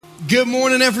Good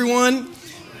morning, everyone.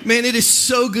 Man, it is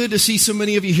so good to see so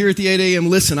many of you here at the 8 a.m.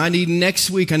 Listen, next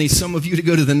week, I need some of you to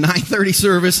go to the 9:30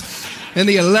 service and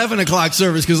the 11 o'clock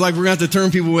service, because we're going to have to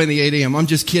turn people away in the 8 a.m. I'm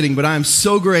just kidding, but I'm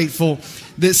so grateful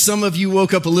that some of you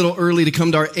woke up a little early to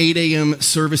come to our 8 a.m.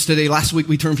 service today. Last week,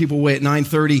 we turned people away at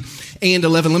 9:30 and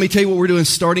 11. Let me tell you what we're doing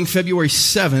starting February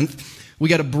 7th. We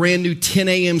got a brand new 10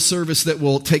 a.m. service that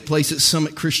will take place at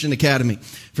Summit Christian Academy.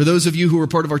 For those of you who were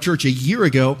part of our church a year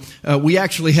ago, we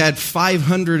actually had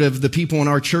 500 of the people in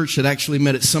our church that actually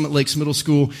met at Summit Lakes Middle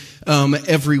School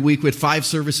every week. We had 5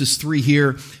 services, 3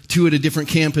 here, 2 at a different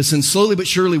campus. And slowly but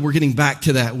surely, we're getting back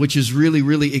to that, which is really,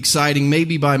 really exciting.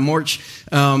 Maybe by March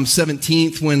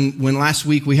 17th, when last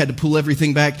week we had to pull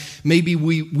everything back, maybe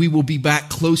we will be back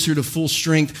closer to full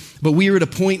strength. But we are at a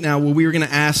point now where we are going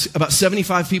to ask about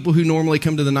 75 people who normally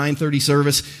come to the 9:30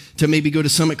 service to maybe go to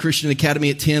Summit Christian Academy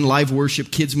at 10, live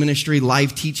worship, kids ministry,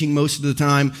 live teaching most of the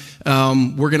time.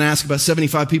 We're going to ask about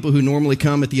 75 people who normally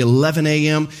come at the 11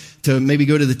 a.m. to maybe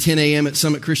go to the 10 a.m. at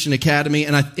Summit Christian Academy.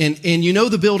 And you know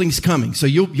the building's coming, so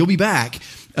you'll be back.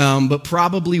 But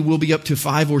probably we'll be up to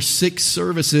 5 or 6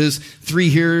 services, 3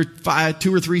 here,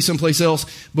 2 or 3 someplace else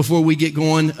before we get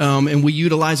going. And we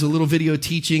utilize a little video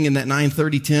teaching in that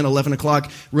 9:30, 10, 11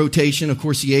 o'clock rotation. Of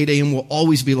course, the 8 a.m. will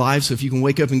always be live, so if you can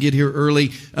wake up and get here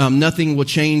early, nothing will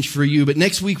change for you. But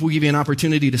next week, we'll give you an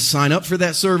opportunity to sign up for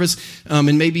that service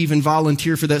and maybe even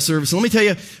volunteer for that service. And let me tell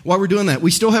you why we're doing that.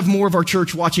 We still have more of our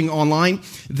church watching online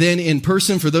than in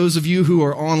person. For those of you who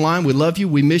are online, we love you.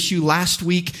 We miss you. Last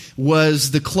week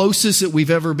was the closest that we've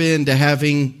ever been to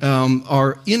having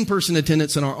our in-person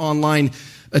attendance and our online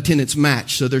attendance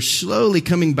match. So they're slowly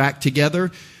coming back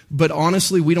together. But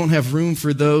honestly, we don't have room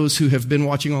for those who have been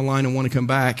watching online and want to come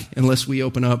back unless we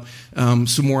open up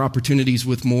some more opportunities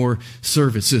with more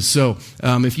services. So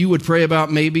if you would pray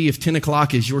about maybe if 10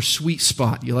 o'clock is your sweet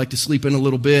spot, you like to sleep in a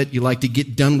little bit, you like to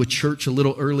get done with church a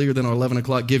little earlier than our 11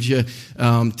 o'clock gives you,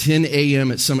 10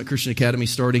 a.m. at Summit Christian Academy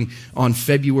starting on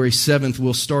February 7th.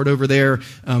 We'll start over there,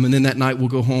 and then that night we'll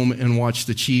go home and watch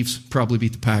the Chiefs probably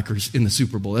beat the Packers in the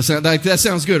Super Bowl. That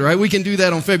sounds good, right? We can do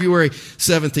that on February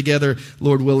 7th together,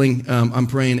 Lord willing. I'm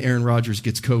praying Aaron Rodgers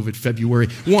gets COVID February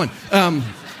 1.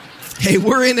 Hey,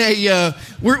 we're in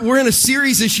a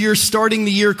series this year, starting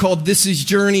the year called This Is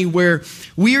Journey, where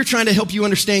we are trying to help you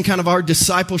understand kind of our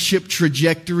discipleship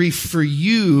trajectory for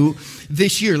you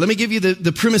this year. Let me give you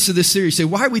the premise of this series. Say,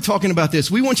 why are we talking about this?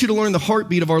 We want you to learn the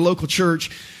heartbeat of our local church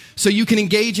so you can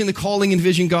engage in the calling and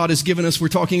vision God has given us. We're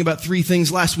talking about 3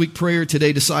 things. Last week, prayer.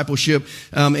 Today, discipleship.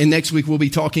 And next week, we'll be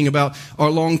talking about our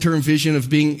long-term vision of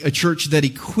being a church that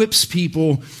equips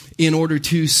people in order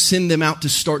to send them out to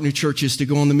start new churches, to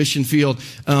go on the mission field,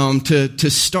 to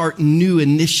start new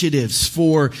initiatives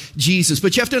for Jesus.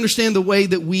 But you have to understand the way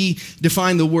that we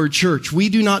define the word church. We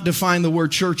do not define the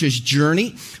word church as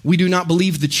journey. We do not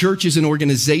believe the church is an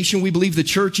organization. We believe the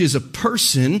church is a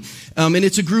person, and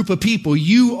it's a group of people.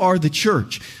 You are the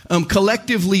church.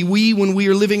 Collectively, when we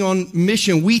are living on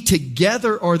mission, we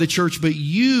together are the church, but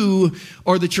you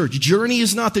are the church. Journey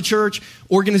is not the church.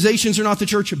 Organizations are not the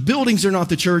church. Buildings are not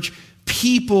the church.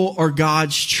 People are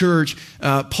God's church.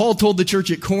 Paul told the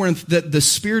church at Corinth that the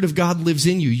Spirit of God lives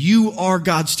in you. You are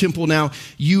God's temple now.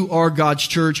 You are God's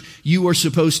church. You are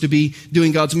supposed to be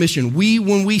doing God's mission.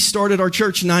 When we started our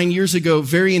church 9 years ago,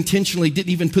 very intentionally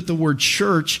didn't even put the word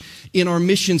church in our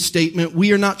mission statement.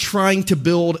 We are not trying to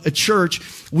build a church.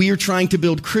 We are trying to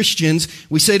build Christians.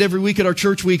 We say it every week at our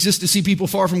church. We exist to see people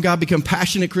far from God become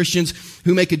passionate Christians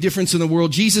who make a difference in the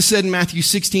world. Jesus said in Matthew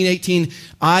 16:18,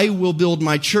 I will build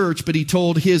my church, but he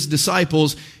told his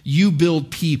disciples, you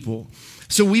build people.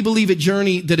 So we believe at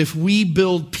Journey that if we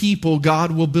build people,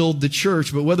 God will build the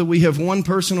church. But whether we have 1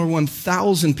 person or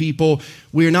 1,000 people,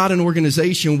 we are not an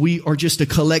organization. We are just a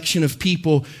collection of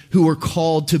people who are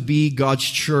called to be God's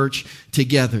church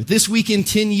together. This weekend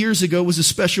 10 years ago was a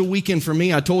special weekend for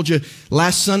me. I told you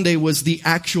last Sunday was the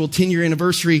actual 10-year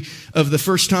anniversary of the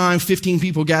first time 15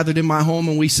 people gathered in my home,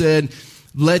 and we said,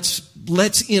 let's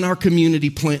in our community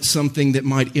plant something that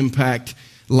might impact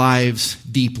lives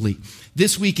deeply.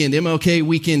 This weekend, MLK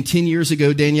weekend, 10 years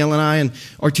ago, Danielle and I and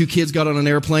our 2 kids got on an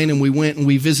airplane and we went and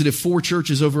we visited 4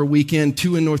 churches over a weekend,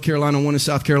 2 in North Carolina, 1 in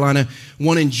South Carolina,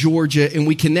 1 in Georgia. And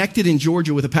we connected in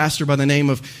Georgia with a pastor by the name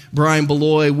of Brian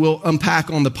Beloy. We'll unpack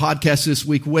on the podcast this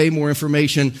week way more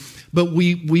information. But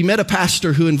we met a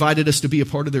pastor who invited us to be a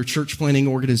part of their church planting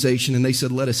organization, and they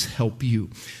said, let us help you.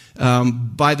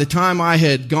 By the time I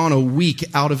had gone a week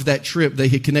out of that trip, they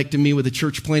had connected me with a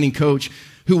church planting coach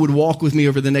who would walk with me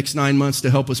over the next 9 months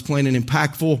to help us plan an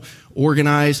impactful,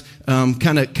 organized,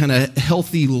 kind of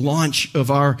healthy launch of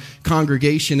our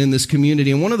congregation in this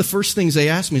community. And one of the first things they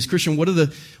asked me is, Christian, what are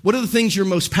the things you're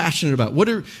most passionate about? What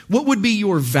would be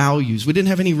your values? We didn't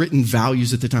have any written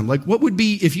values at the time. Like, what would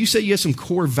be, if you say you have some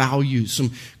core values,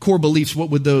 some core beliefs,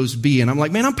 what would those be? And I'm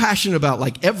like, man, I'm passionate about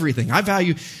like everything. I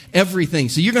value everything.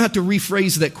 So you're going to have to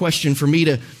rephrase that question for me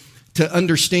to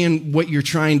understand what you're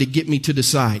trying to get me to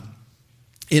decide.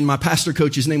 And my pastor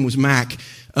coach, his name was Mac,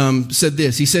 said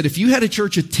this. He said, if you had a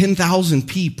church of 10,000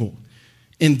 people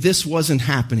and this wasn't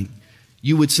happening,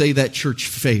 you would say that church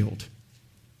failed.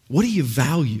 What do you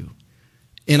value?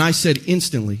 And I said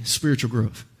instantly, spiritual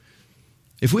growth.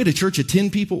 If we had a church of 10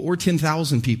 people or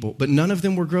 10,000 people, but none of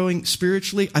them were growing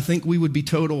spiritually, I think we would be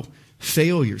total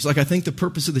failures. Like, I think the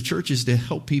purpose of the church is to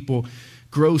help people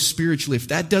grow spiritually. If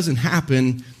that doesn't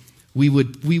happen, we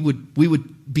would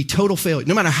be total failure.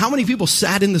 No matter how many people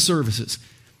sat in the services,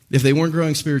 if they weren't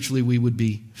growing spiritually, we would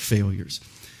be failures.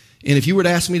 And if you were to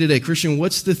ask me today, Christian,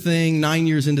 what's the thing 9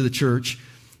 years into the church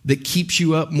that keeps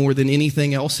you up more than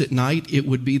anything else at night? It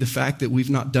would be the fact that we've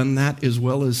not done that as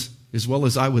well as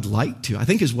I would like to. I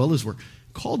think as well as we're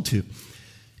called to.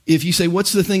 If you say,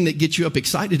 what's the thing that gets you up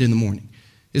excited in the morning?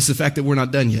 It's the fact that we're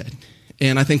not done yet.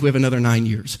 And I think we have another 9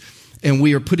 years. And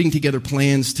we are putting together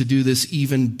plans to do this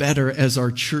even better as our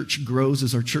church grows,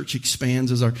 as our church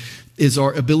expands, as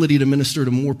our ability to minister to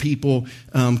more people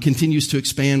continues to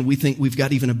expand. We think we've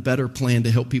got even a better plan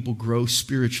to help people grow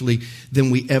spiritually than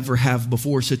we ever have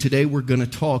before. So today we're going to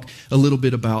talk a little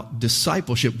bit about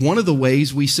discipleship. One of the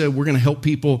ways we said we're going to help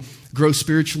people grow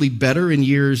spiritually better in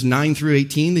years 9 through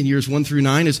 18 than years 1 through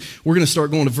 9 is we're going to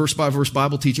start going to verse-by-verse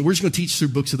Bible teaching. We're just going to teach through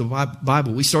books of the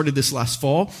Bible. We started this last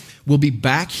fall. We'll be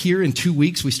back here in 2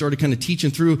 weeks. We started kind of teaching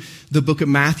through the book of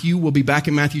Matthew. We'll be back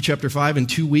in Matthew chapter 5 in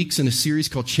 2 weeks in a series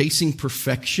called Chasing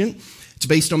Perfection. It's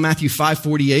based on Matthew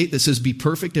 5:48 that says, be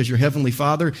perfect as your heavenly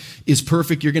Father is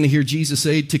perfect. You're going to hear Jesus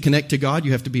say to connect to God,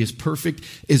 you have to be as perfect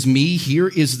as me. Here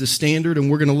is the standard,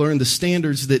 and we're going to learn the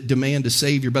standards that demand a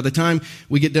Savior. By the time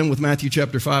we get done with Matthew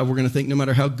chapter 5, we're going to think no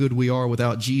matter how good we are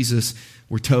without Jesus,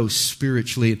 we're toast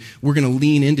spiritually. We're going to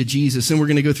lean into Jesus. And we're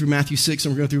going to go through Matthew 6,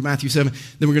 and we're going to go through Matthew 7.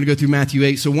 Then we're going to go through Matthew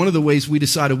 8. So one of the ways we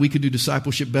decided we could do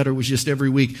discipleship better was just every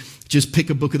week, just pick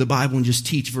a book of the Bible and just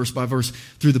teach verse by verse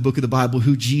through the book of the Bible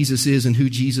who Jesus is and who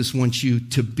Jesus wants you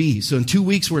to be. So in 2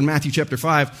 weeks, we're in Matthew chapter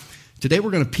 5. Today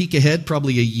we're going to peek ahead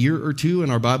probably a year or two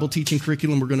in our Bible teaching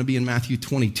curriculum. We're going to be in Matthew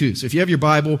 22. So if you have your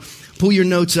Bible, pull your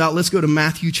notes out. Let's go to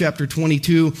Matthew chapter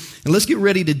 22, and let's get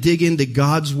ready to dig into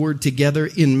God's Word together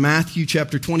in Matthew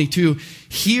chapter 22.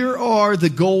 Here are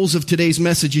the goals of today's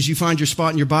message as you find your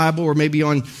spot in your Bible or maybe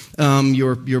on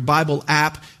your Bible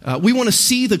app. We want to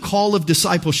see the call of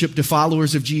discipleship to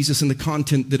followers of Jesus and the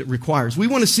content that it requires. We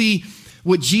want to see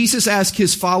what Jesus asked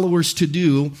his followers to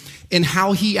do and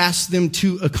how he asked them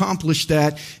to accomplish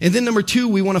that. And then number 2,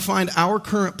 we want to find our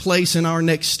current place and our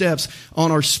next steps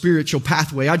on our spiritual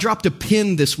pathway. I dropped a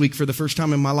pin this week for the first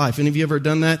time in my life. Any of you ever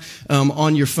done that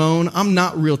on your phone? I'm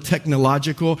not real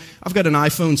technological. I've got an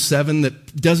iPhone 7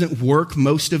 that doesn't work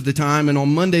most of the time. And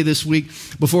on Monday this week,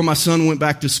 before my son went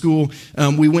back to school,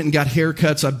 we went and got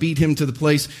haircuts. I beat him to the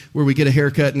place where we get a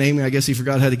haircut. And Amy, I guess he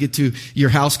forgot how to get to your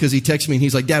house because he texted me and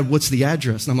he's like, Dad, what's the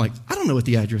address? And I'm like, I don't know what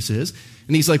the address is.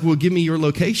 And he's like, well, give me your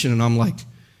location. And I'm like,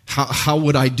 how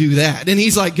would I do that? And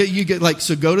he's like,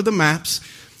 so go to the maps.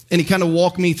 And he kind of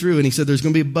walked me through and he said, there's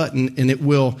going to be a button and it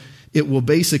will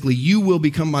basically, you will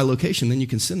become my location. Then you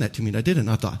can send that to me. And I did it. And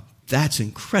I thought, that's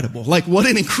incredible. Like, what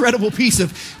an incredible piece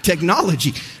of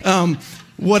technology.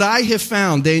 What I have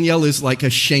found, Danielle is like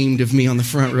ashamed of me on the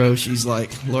front row. She's like,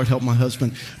 Lord, help my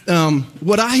husband.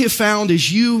 What I have found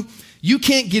is you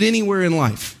can't get anywhere in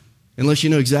life unless you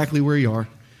know exactly where you are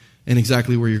and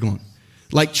exactly where you're going.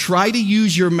 Like, try to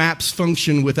use your maps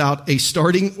function without a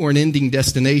starting or an ending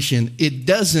destination. It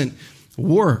doesn't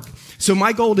work. So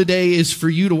my goal today is for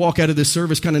you to walk out of this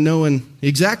service kind of knowing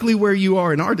exactly where you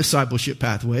are in our discipleship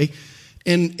pathway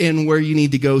and where you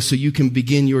need to go so you can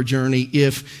begin your journey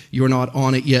if you're not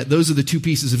on it yet. Those are the 2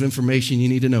 pieces of information you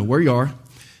need to know: where you are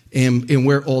and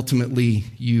where ultimately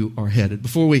you are headed.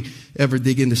 Before we ever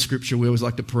dig into Scripture, we always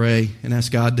like to pray and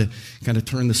ask God to kind of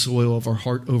turn the soil of our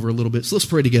heart over a little bit. So let's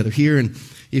pray together here. And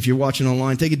if you're watching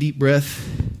online, take a deep breath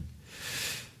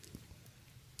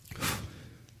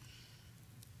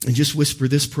and just whisper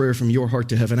this prayer from your heart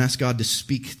to heaven. Ask God to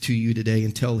speak to you today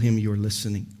and tell him you're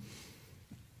listening.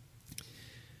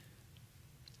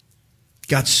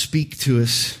 God, speak to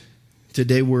us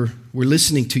today. We're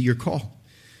listening to your call.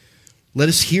 Let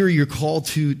us hear your call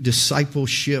to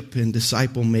discipleship and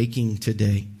disciple making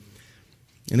today.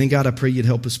 And then, God, I pray you'd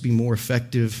help us be more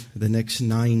effective the next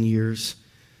 9 years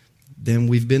than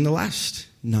we've been the last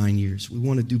 9 years. We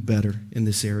want to do better in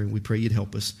this area. We pray you'd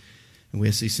help us. And we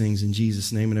ask these things in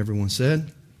Jesus' name. And everyone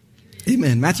said,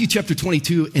 amen. Matthew chapter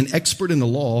 22, an expert in the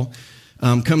law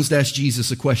comes to ask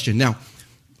Jesus a question. Now,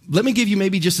 let me give you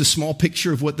maybe just a small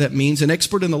picture of what that means. An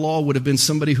expert in the law would have been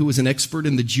somebody who was an expert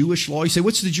in the Jewish law. You say,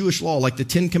 what's the Jewish law? Like the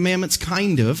Ten Commandments?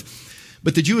 Kind of.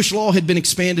 But the Jewish law had been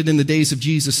expanded in the days of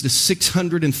Jesus to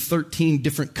 613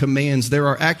 different commands. There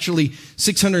are actually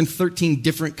 613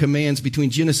 different commands between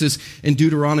Genesis and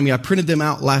Deuteronomy. I printed them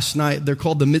out last night. They're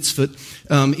called the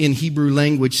mitzvot in Hebrew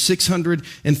language.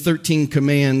 613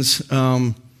 commands,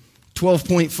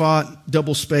 12-point font,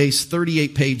 double space,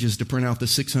 38 pages to print out the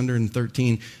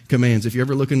 613 commands. If you're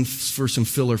ever looking for some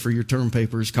filler for your term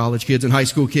papers, college kids and high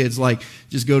school kids, like,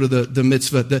 just go to the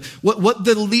mitzvah. What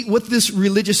this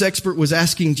religious expert was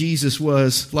asking Jesus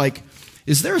was, like,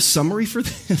 is there a summary for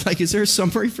this? Like, is there a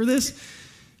summary for this?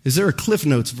 Is there a Cliff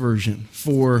Notes version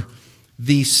for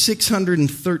the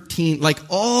 613, like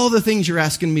all the things you're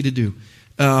asking me to do?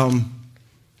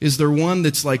 Is there one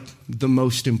that's like the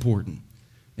most important?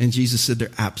 And Jesus said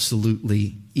there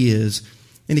absolutely is.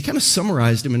 And he kind of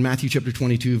summarized them in Matthew chapter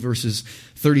 22, verses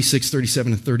 36,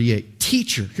 37, and 38.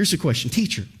 Teacher, here's the question.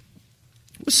 Teacher,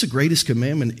 what's the greatest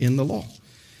commandment in the law?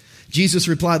 Jesus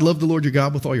replied, love the Lord your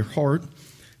God with all your heart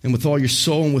and with all your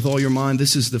soul and with all your mind.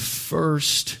 This is the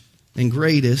first and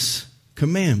greatest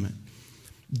commandment.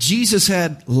 Jesus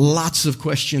had lots of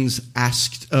questions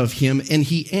asked of him, and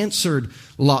he answered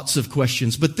lots of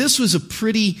questions. But this was a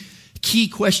pretty key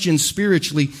question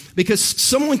spiritually, because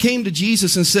someone came to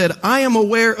Jesus and said, I am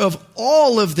aware of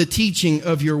all of the teaching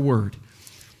of your word.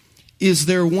 Is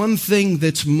there one thing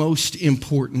that's most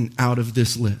important out of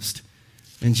this list?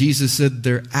 And Jesus said,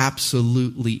 there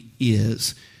absolutely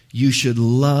is. You should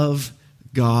love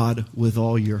God with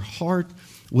all your heart,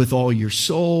 with all your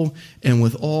soul, and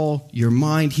with all your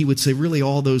mind. He would say really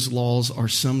all those laws are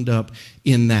summed up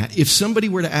in that. If somebody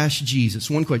were to ask Jesus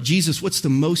one question, Jesus, what's the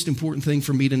most important thing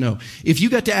for me to know? If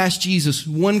you got to ask Jesus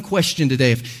one question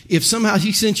today, if somehow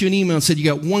he sent you an email and said you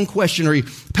got one question, or he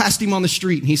passed him on the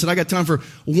street and he said, I got time for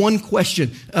one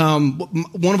question.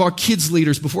 One of our kids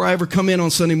leaders, before I ever come in on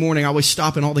Sunday morning, I always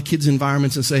stop in all the kids'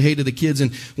 environments and say hey to the kids.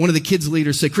 And one of the kids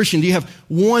leaders said, Christian, do you have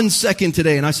 1 second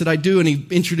today? And I said, I do. And he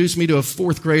introduced me to a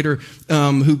fourth grader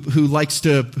who likes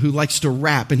to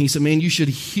rap. And he said, man, you should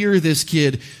hear this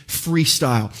kid freestyle.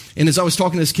 And as I was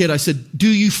talking to this kid, I said, do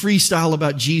you freestyle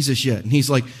about Jesus yet? And he's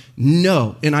like,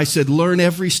 no. And I said, learn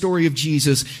every story of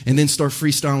Jesus and then start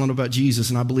freestyling about Jesus.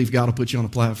 And I believe God will put you on a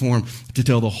platform to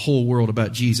tell the whole world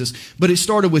about Jesus. But it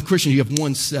started with, Christian, you have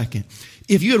 1 second.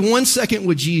 If you had 1 second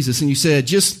with Jesus and you said,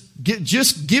 just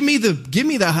give me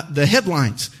the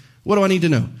headlines, what do I need to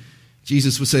know?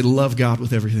 Jesus would say, love God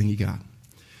with everything you got.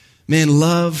 Man,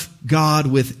 love God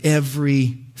with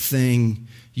everything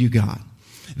you got.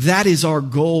 That is our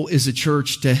goal as a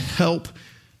church, to help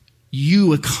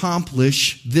you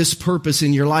accomplish this purpose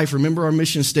in your life. Remember our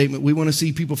mission statement. We want to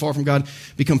see people far from God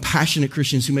become passionate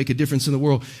Christians who make a difference in the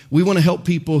world. We want to help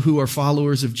people who are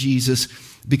followers of Jesus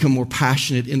become more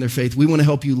passionate in their faith. We want to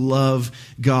help you love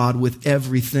God with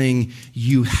everything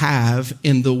you have.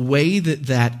 And the way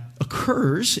that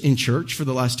occurs in church for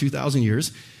the last 2,000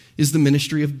 years is the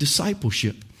ministry of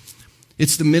discipleship.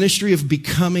 It's the ministry of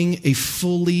becoming a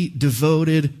fully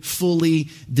devoted, fully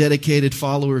dedicated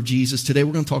follower of Jesus. Today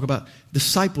we're going to talk about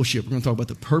discipleship. We're going to talk about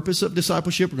the purpose of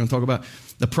discipleship. We're going to talk about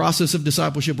the process of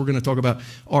discipleship. We're going to talk about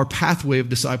our pathway of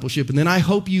discipleship. And then I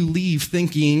hope you leave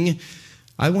thinking,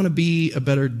 I want to be a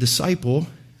better disciple.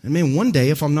 And man, one day,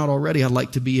 if I'm not already, I'd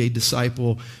like to be a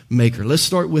disciple maker. Let's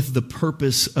start with the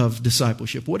purpose of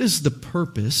discipleship. What is the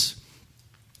purpose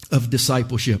of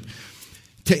discipleship?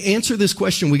 To answer this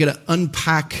question, we got to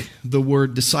unpack the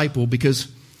word disciple, because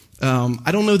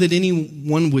I don't know that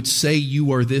anyone would say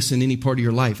you are this in any part of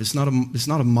your life. It's not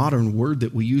a modern word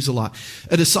that we use a lot.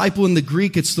 A disciple in the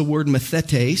Greek, it's the word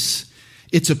methetes.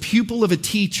 It's a pupil of a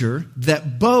teacher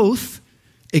that both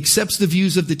accepts the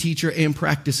views of the teacher and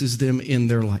practices them in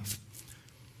their life.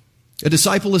 A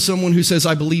disciple is someone who says,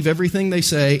 I believe everything they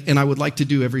say and I would like to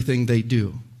do everything they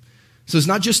do. So it's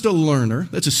not just a learner,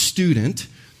 that's a student.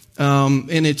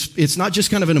 And it's not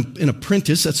just kind of an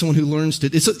apprentice, that's someone who learns to,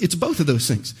 it's both of those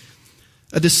things.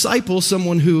 A disciple,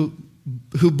 someone who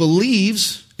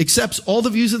believes, accepts all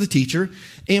the views of the teacher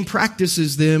and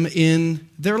practices them in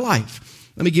their life.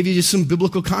 Let me give you just some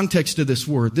biblical context to this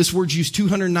word. This word's used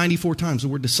 294 times, the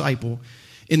word disciple,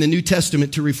 in the New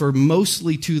Testament to refer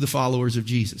mostly to the followers of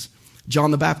Jesus. John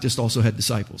the Baptist also had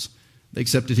disciples. They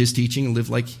accepted his teaching and lived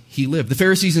like he lived. The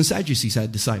Pharisees and Sadducees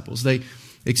had disciples. They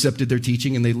accepted their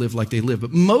teaching and they lived like they lived.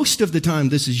 But most of the time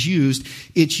this is used,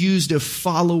 it's used of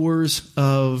followers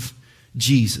of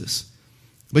Jesus.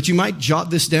 But you might jot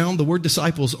this down. The word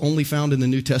disciples only found in the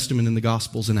New Testament in the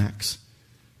Gospels and Acts.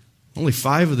 Only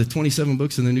 5 of the 27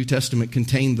 books in the New Testament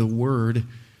contain the word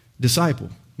disciple.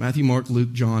 Matthew, Mark,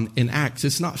 Luke, John, and Acts.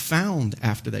 It's not found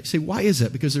after that. You say, why is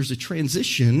that? Because there's a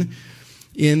transition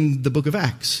in the book of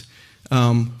Acts.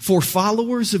 For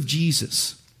followers of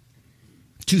Jesus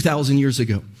 2,000 years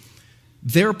ago,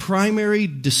 their primary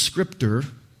descriptor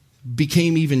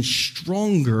became even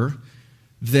stronger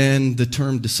than the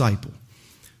term disciple.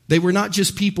 They were not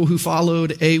just people who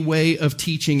followed a way of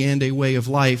teaching and a way of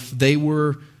life. They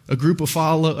were a group of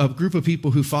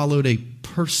people who followed a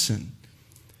person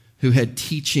who had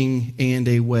teaching and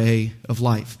a way of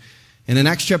life. And in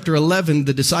Acts chapter 11,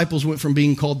 the disciples went from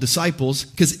being called disciples,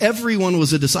 because everyone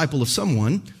was a disciple of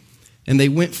someone, and they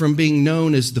went from being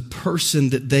known as the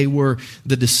person that they were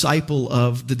the disciple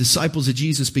of. The disciples of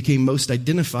Jesus became most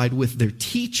identified with their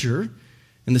teacher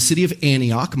in the city of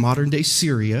Antioch, modern-day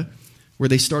Syria, where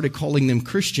they started calling them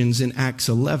Christians in Acts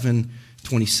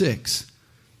 11:26.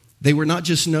 They were not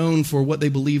just known for what they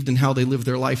believed and how they lived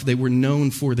their life. They were known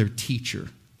for their teacher.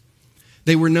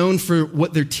 They were known for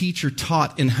what their teacher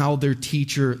taught and how their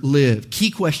teacher lived. Key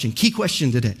question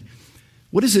today.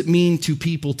 What does it mean to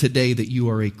people today that you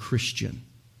are a Christian?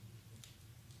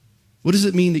 What does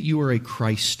it mean that you are a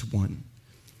Christ one?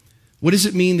 What does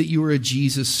it mean that you are a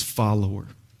Jesus follower?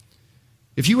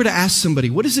 If you were to ask somebody,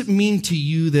 what does it mean to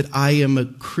you that I am a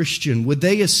Christian? Would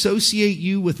they associate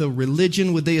you with a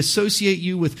religion? Would they associate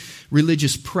you with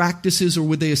religious practices? Or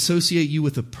would they associate you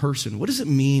with a person? What does it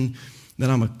mean that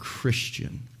I'm a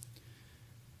Christian?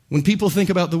 When people think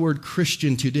about the word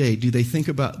Christian today, do they think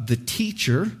about the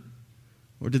teacher,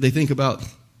 or do they think about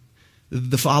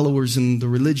the followers and the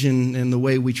religion and the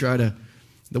way we try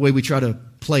to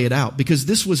play it out? Because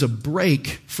this was a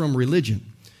break from religion.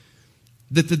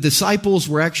 That the disciples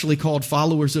were actually called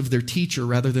followers of their teacher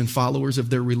rather than followers of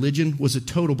their religion was a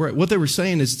total break. What they were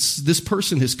saying is, this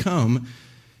person has come,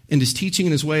 and his teaching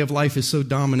and his way of life is so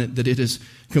dominant that it has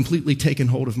completely taken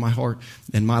hold of my heart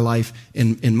and my life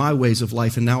and my ways of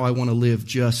life, and now I want to live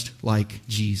just like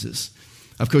Jesus.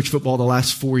 I've coached football the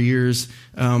last 4 years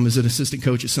as an assistant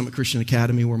coach at Summit Christian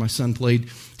Academy, where my son played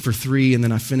for 3, and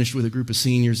then I finished with a group of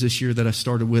seniors this year that I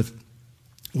started with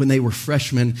when they were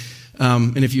freshmen.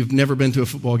 And if you've never been to a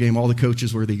football game, all the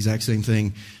coaches wear the exact same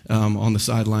thing on the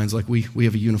sidelines. Like we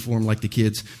have a uniform like the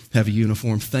kids have a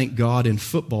uniform. Thank God in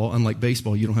football, unlike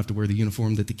baseball, you don't have to wear the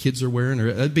uniform that the kids are wearing. Or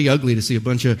it'd be ugly to see a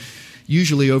bunch of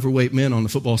usually overweight men on the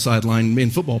football sideline in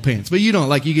football pants. But you don't.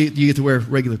 Like you get to wear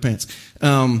regular pants.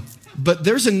 But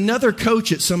there's another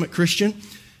coach at Summit Christian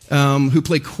who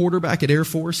played quarterback at Air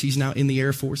Force. He's now in the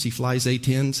Air Force. He flies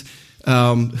A-10s.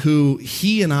 Who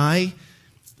he and I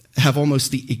have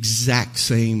almost the exact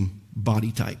same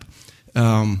body type.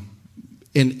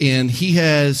 And he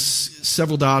has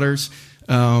several daughters.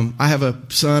 I have a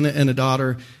son and a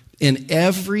daughter. And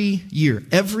every year,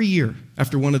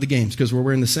 after one of the games, because we're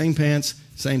wearing the same pants,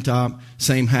 same top,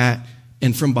 same hat,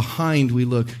 and from behind we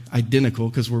look identical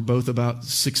because we're both about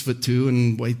 6'2"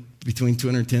 and weigh between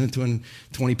 210 and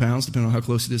 220 pounds, depending on how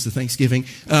close it is to Thanksgiving.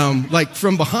 Like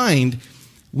from behind,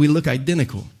 we look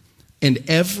identical. And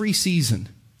every season,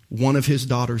 one of his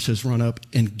daughters has run up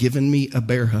and given me a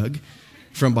bear hug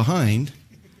from behind,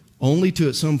 only to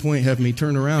at some point have me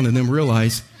turn around and then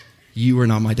realize, you are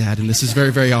not my dad, and this is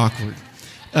very, very awkward.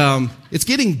 It's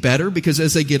getting better because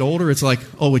as they get older, it's like,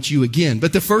 oh, it's you again.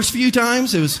 But the first few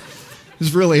times, it was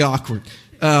really awkward.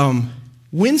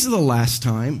 When's the last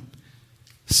time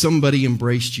somebody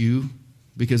embraced you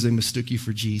because they mistook you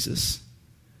for Jesus?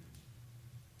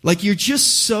 Like you're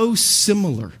just so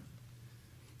similar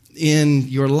in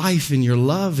your life and your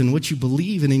love and what you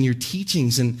believe and in your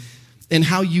teachings and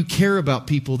how you care about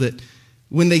people, that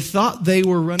when they thought they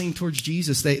were running towards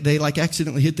Jesus, they like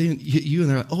accidentally hit you and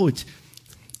they're like, oh,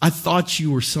 I thought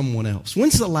you were someone else.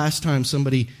 When's the last time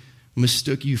somebody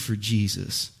mistook you for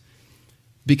Jesus?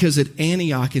 Because at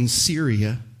Antioch in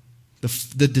Syria,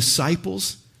 the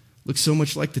disciples looked so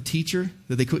much like the teacher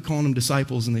that they quit calling them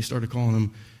disciples and they started calling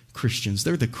them Christians.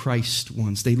 They're the Christ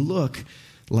ones. They look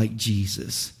like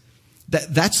Jesus.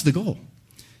 That's the goal.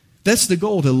 That's the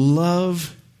goal, to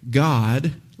love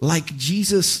God like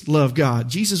Jesus loved God.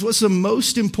 Jesus, what's the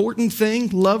most important thing?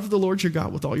 Love the Lord your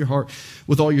God with all your heart,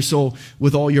 with all your soul,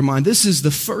 with all your mind. This is the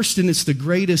first and it's the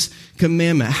greatest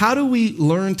commandment. How do we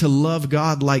learn to love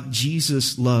God like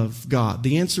Jesus loved God?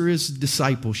 The answer is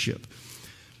discipleship.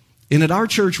 And at our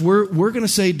church, we're going to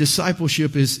say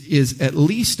discipleship is at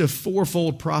least a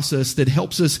fourfold process that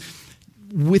helps us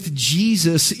with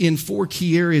Jesus in 4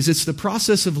 key areas. It's the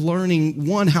process of learning,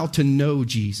 one, how to know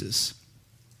Jesus.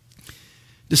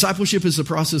 Discipleship is the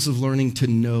process of learning to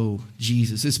know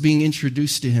Jesus. It's being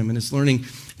introduced to him, and it's learning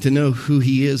to know who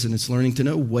he is, and it's learning to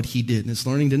know what he did, and it's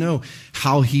learning to know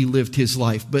how he lived his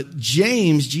life. But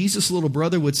James, Jesus' little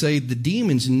brother, would say the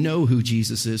demons know who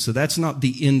Jesus is, so that's not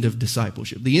the end of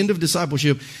discipleship. The end of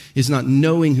discipleship is not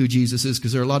knowing who Jesus is,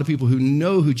 because there are a lot of people who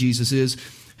know who Jesus is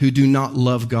who do not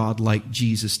love God like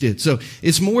Jesus did. So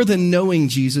it's more than knowing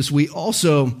Jesus. We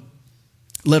also,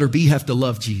 letter B, have to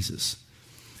love Jesus.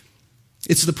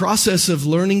 It's the process of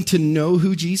learning to know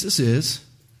who Jesus is,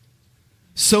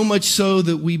 so much so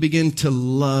that we begin to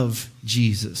love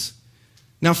Jesus.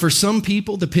 Now, for some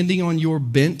people, depending on your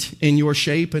bent and your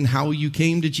shape and how you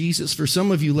came to Jesus, for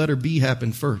some of you, letter B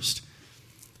happened first.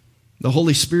 The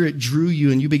Holy Spirit drew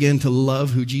you and you began to love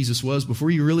who Jesus was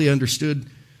before you really understood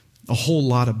a whole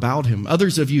lot about him.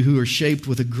 Others of you who are shaped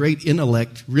with a great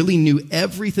intellect really knew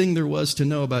everything there was to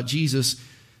know about Jesus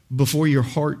before your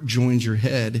heart joins your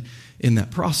head in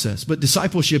that process. But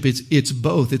discipleship, it's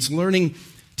both. It's learning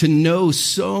to know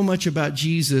so much about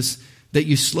Jesus that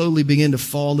you slowly begin to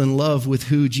fall in love with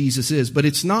who Jesus is. But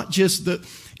it's not just that.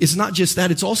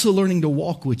 It's also learning to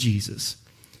walk with Jesus.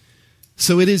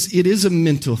 So it is a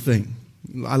mental thing.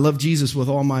 I love Jesus with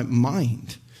all my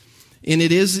mind. And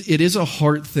it is a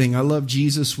heart thing. I love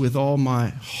Jesus with all my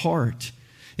heart.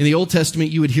 In the Old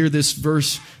Testament, you would hear this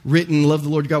verse written, love the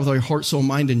Lord God with all your heart, soul,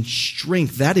 mind, and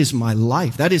strength. That is my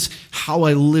life. That is how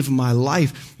I live my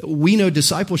life. We know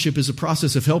discipleship is a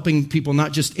process of helping people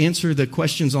not just answer the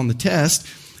questions on the test,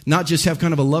 not just have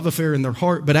kind of a love affair in their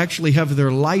heart, but actually have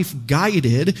their life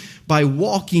guided by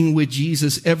walking with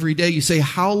Jesus every day. You say,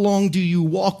 how long do you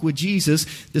walk with Jesus?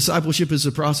 Discipleship is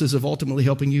a process of ultimately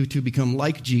helping you to become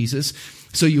like Jesus.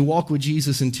 So you walk with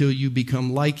Jesus until you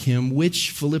become like him, which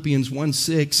Philippians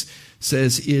 1:6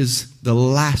 says is the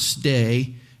last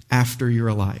day after you're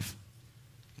alive.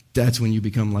 That's when you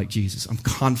become like Jesus. I'm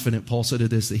confident, Paul said of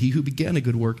this, that he who began a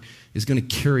good work is going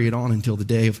to carry it on until the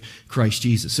day of Christ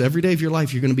Jesus. So every day of your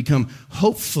life, you're going to become,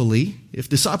 hopefully, if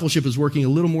discipleship is working, a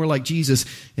little more like Jesus,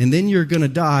 and then you're going to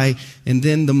die, and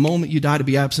then the moment you die to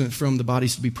be absent from the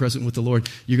bodies to be present with the Lord,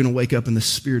 you're going to wake up and the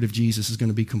Spirit of Jesus is going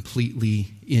to be completely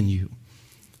in you.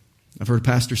 I've heard a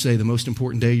pastor say the most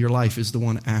important day of your life is the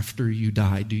one after you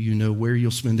die. Do you know where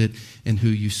you'll spend it and who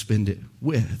you spend it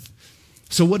with?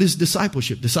 So what is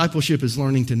discipleship? Discipleship is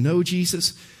learning to know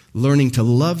Jesus, learning to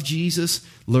love Jesus,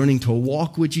 learning to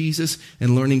walk with Jesus,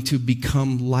 and learning to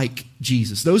become like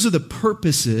Jesus. Those are the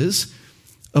purposes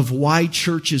of why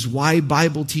churches, why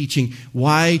Bible teaching,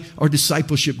 why our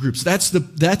discipleship groups.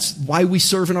 That's why we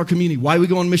serve in our community, why we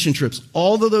go on mission trips.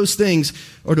 All of those things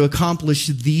are to accomplish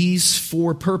these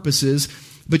 4 purposes.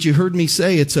 But you heard me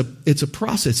say it's a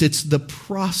process. It's the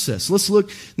process. Let's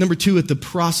look, number 2, at the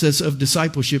process of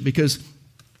discipleship, because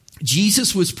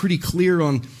Jesus was pretty clear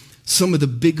on some of the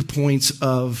big points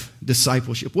of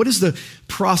discipleship. What is the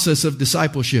process of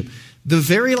discipleship? The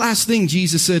very last thing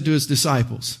Jesus said to his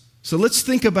disciples. So let's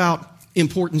think about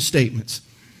important statements.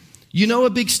 You know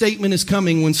a big statement is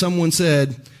coming when someone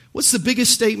said, what's the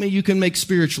biggest statement you can make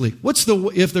spiritually?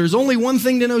 If there's only one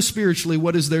thing to know spiritually,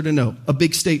 what is there to know? A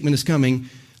big statement is coming.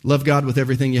 Love God with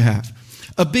everything you have.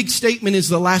 A big statement is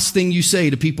the last thing you say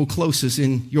to people closest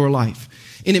in your life.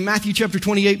 And in Matthew chapter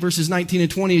 28, verses 19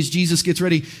 and 20, as Jesus gets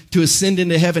ready to ascend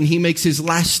into heaven, he makes his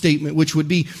last statement, which would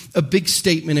be a big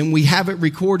statement. And we have it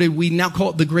recorded. We now call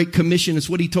it the Great Commission. It's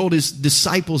what he told his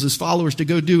disciples, his followers, to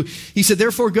go do. He said,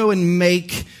 therefore, go and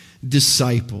make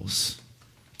disciples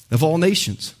of all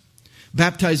nations,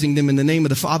 baptizing them in the name of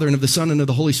the Father and of the Son and of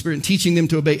the Holy Spirit, and teaching them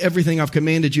to obey everything I've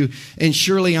commanded you. And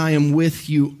surely I am with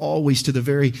you always to the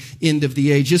very end of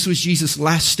the age. This was Jesus'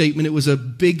 last statement. It was a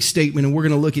big statement, and we're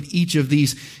going to look at each of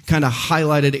these kind of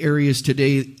highlighted areas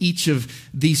today, each of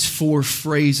these 4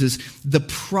 phrases. The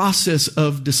process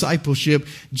of discipleship.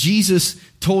 Jesus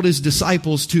told his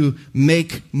disciples to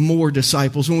make more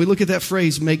disciples. When we look at that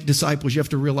phrase, make disciples, you have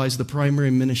to realize the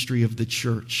primary ministry of the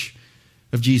church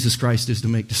of Jesus Christ is to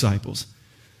make disciples.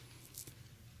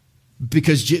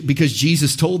 Because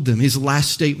Jesus told them, his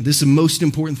last statement, this is the most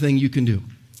important thing you can do.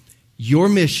 Your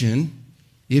mission,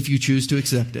 if you choose to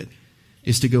accept it,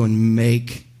 is to go and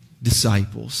make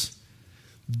disciples.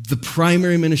 The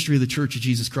primary ministry of the Church of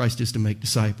Jesus Christ is to make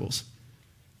disciples.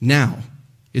 Now,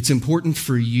 it's important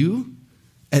for you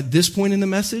at this point in the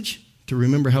message to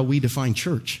remember how we define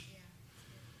church.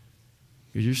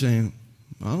 Because you're saying,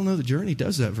 I don't know, the Journey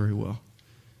does that very well.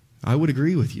 I would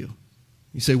agree with you.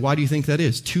 You say, why do you think that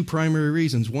is? 2 primary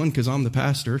reasons. 1, because I'm the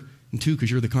pastor, and 2,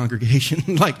 because you're the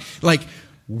congregation. like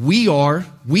we are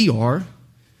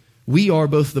We are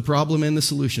both the problem and the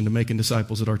solution to making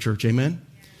disciples at our church. Amen?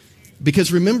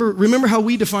 Because remember how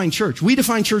we define church. We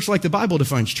define church like the Bible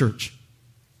defines church.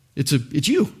 It's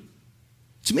you.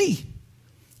 It's me.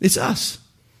 It's us.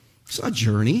 It's not a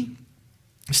journey.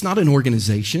 It's not an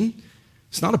organization.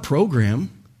 It's not a program.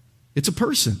 It's a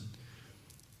person.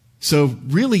 So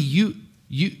really,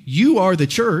 you are the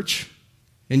church,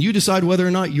 and you decide whether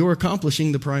or not you're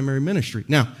accomplishing the primary ministry.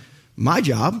 Now, my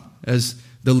job as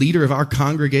the leader of our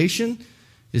congregation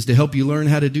is to help you learn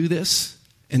how to do this.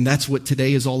 And that's what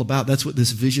today is all about. That's what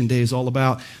this Vision Day is all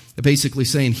about. Basically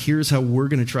saying, here's how we're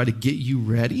going to try to get you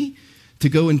ready to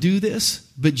go and do this.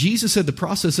 But Jesus said the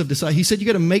process of disciples, he said you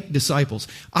got to make disciples.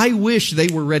 I wish they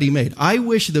were ready-made. I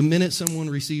wish the minute someone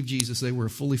received Jesus, they were a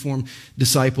fully formed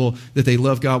disciple, that they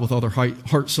love God with all their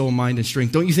heart, soul, mind, and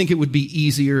strength. Don't you think it would be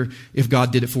easier if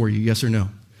God did it for you? Yes or no?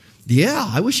 Yeah,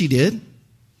 I wish he did.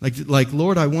 Like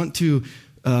Lord, I want to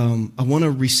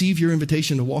receive your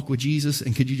invitation to walk with Jesus,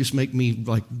 and could you just make me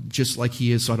just like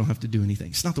he is so I don't have to do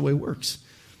anything? It's not the way it works.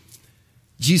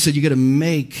 Jesus said you got to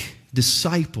make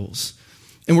disciples.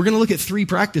 And we're going to look at 3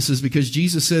 practices because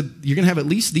Jesus said you're going to have at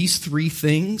least these 3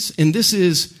 things. And this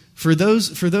is, for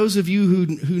those of you who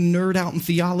nerd out in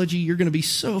theology, you're going to be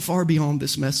so far beyond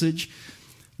this message.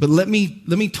 But let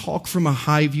me talk from a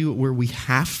high view where we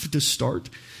have to start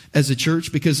as a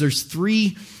church, because there's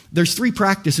 3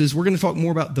 practices. We're going to talk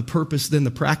more about the purpose than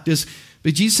the practice.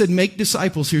 But Jesus said, make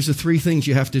disciples. Here's the 3 things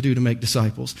you have to do to make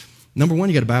disciples. Number 1,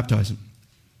 you got to baptize them.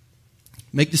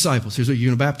 Make disciples. Here's what you're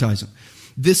going to baptize them.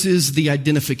 This is the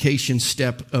identification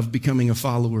step of becoming a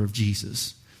follower of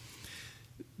Jesus.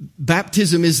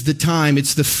 Baptism is the time.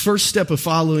 It's the first step of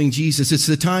following Jesus. It's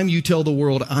the time you tell the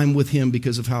world, I'm with him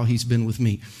because of how he's been with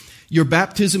me. Your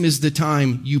baptism is the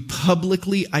time you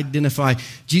publicly identify.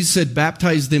 Jesus said,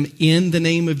 baptize them in the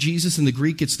name of Jesus. In the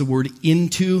Greek, it's the word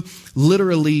into.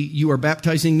 Literally, you are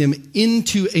baptizing them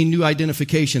into a new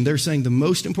identification. They're saying the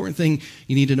most important thing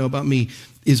you need to know about me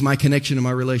is my connection and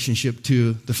my relationship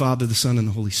to the Father, the Son, and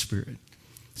the Holy Spirit.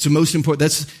 So most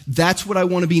important, that's what I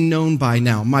want to be known by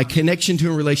now. My connection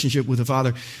to a relationship with the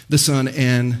Father, the Son,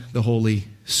 and the Holy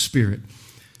Spirit.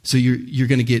 So you're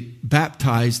going to get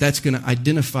baptized. That's going to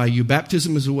identify you.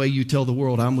 Baptism is a way you tell the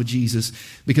world, I'm with Jesus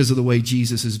because of the way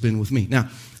Jesus has been with me. Now,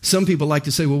 some people like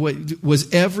to say, well, wait,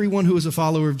 was everyone who was a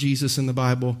follower of Jesus in the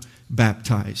Bible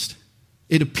baptized?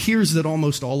 It appears that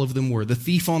almost all of them were. The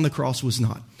thief on the cross was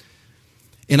not.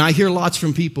 And I hear lots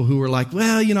from people who are like,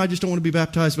 well, I just don't want to be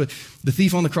baptized, but the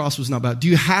thief on the cross was not baptized. Do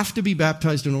you have to be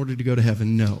baptized in order to go to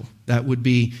heaven? No. That would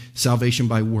be salvation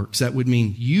by works. That would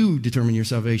mean you determine your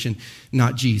salvation,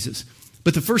 not Jesus.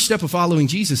 But the first step of following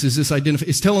Jesus is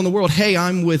it's telling the world, hey,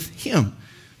 I'm with him.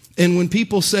 And when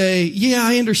people say, yeah,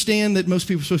 I understand that most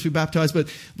people are supposed to be baptized, but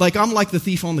I'm like the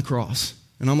thief on the cross.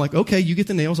 And I'm like, okay, you get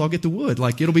the nails, I'll get the wood.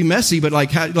 It'll be messy, but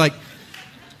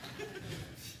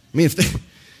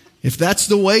if that's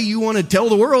the way you want to tell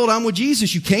the world I'm with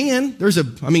Jesus, you can. There's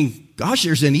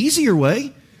an easier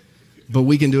way. But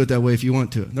we can do it that way if you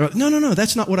want to. Like, no,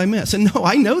 that's not what I meant. I said, no,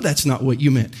 I know that's not what you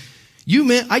meant. You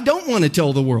meant, I don't want to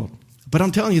tell the world. But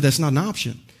I'm telling you, that's not an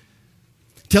option.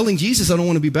 Telling Jesus I don't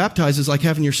want to be baptized is like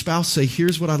having your spouse say,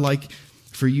 here's what I'd like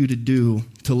for you to do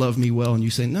to love me well. And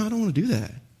you say, no, I don't want to do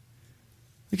that.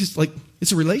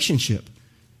 It's a relationship.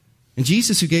 And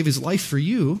Jesus, who gave his life for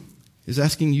you, is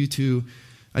asking you to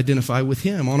identify with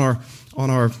him. On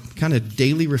our kind of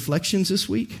daily reflections this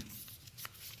week,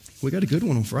 we got a good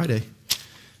one on Friday.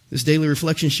 This daily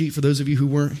reflection sheet, for those of you who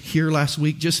weren't here last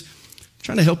week, just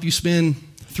trying to help you spend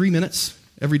 3 minutes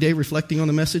every day reflecting on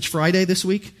the message. Friday this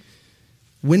week,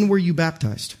 when were you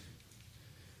baptized?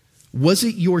 Was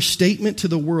it your statement to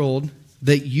the world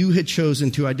that you had chosen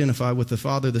to identify with the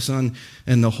Father, the Son,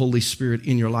 and the Holy Spirit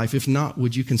in your life? If not,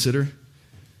 would you consider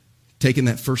taking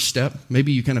that first step?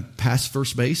 Maybe you kind of pass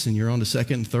first base and you're on to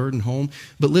second and third and home.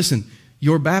 But listen,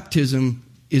 your baptism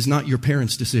is not your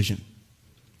parents' decision.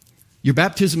 Your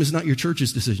baptism is not your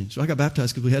church's decision. So I got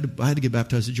baptized because I had to get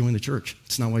baptized to join the church.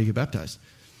 It's not why you get baptized.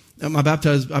 I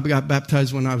got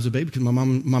baptized when I was a baby because my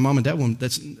mom and dad went.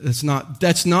 That's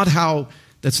not how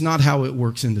it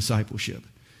works in discipleship.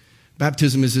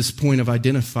 Baptism is this point of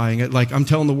identifying it. Like I'm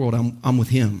telling the world, I'm with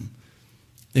him.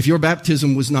 If your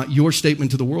baptism was not your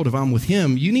statement to the world of I'm with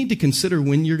him, you need to consider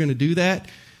when you're going to do that,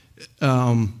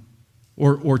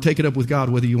 or take it up with God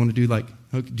whether you want to do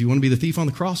do you want to be the thief on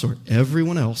the cross or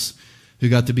everyone else who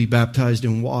got to be baptized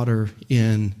in water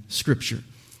in Scripture?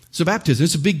 So baptism,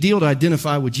 it's a big deal to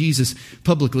identify with Jesus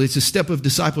publicly. It's a step of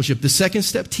discipleship. The second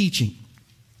step, teaching.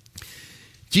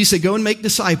 Jesus said, go and make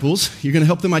disciples. You're going to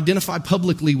help them identify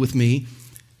publicly with me.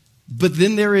 But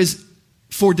then there is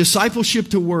For discipleship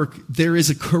to work, there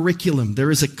is a curriculum, there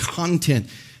is a content,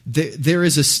 there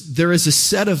is a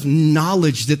set of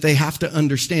knowledge that they have to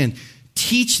understand.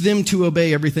 Teach them to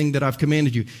obey everything that I've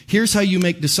commanded you. Here's how you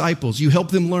make disciples. You help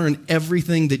them learn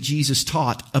everything that Jesus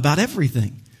taught about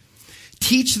everything.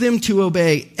 Teach them to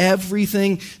obey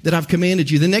everything that I've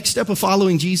commanded you. The next step of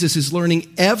following Jesus is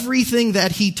learning everything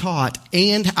that he taught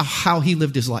and how he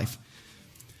lived his life.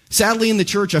 Sadly, in the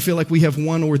church, I feel like we have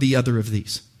one or the other of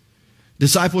these.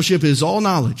 Discipleship is all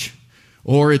knowledge,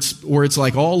 or it's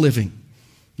like all living.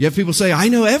 You have people say, I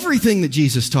know everything that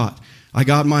Jesus taught. I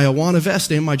got my Awana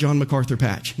vest and my John MacArthur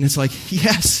patch. And it's like,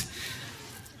 yes,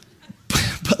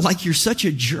 but like you're such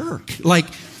a jerk. Like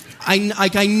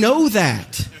I know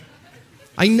that.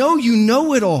 I know you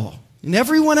know it all. And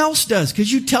everyone else does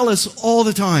because you tell us all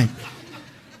the time.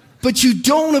 But you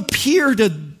don't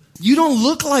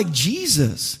look like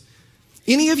Jesus.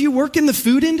 Any of you work in the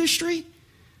food industry?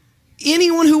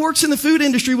 Anyone who works in the food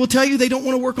industry will tell you they don't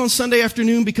want to work on Sunday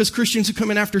afternoon because Christians who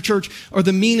come in after church are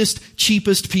the meanest,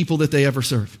 cheapest people that they ever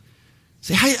serve.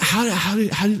 Say,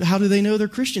 how do they know they're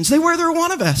Christians? They wear their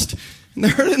Awana vest. And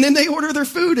then they order their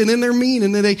food, and then they're mean,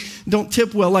 and then they don't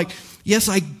tip well. Like, yes,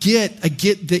 I get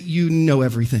that you know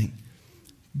everything.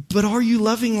 But are you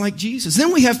loving like Jesus?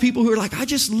 Then we have people who are like, I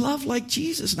just love like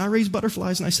Jesus, and I raise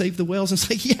butterflies, and I save the whales. And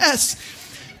say, yes,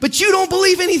 but you don't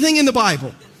believe anything in the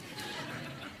Bible.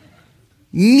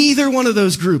 Neither one of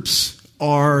those groups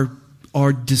are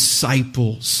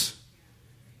disciples.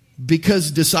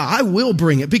 I will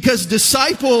bring it. Because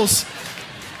disciples,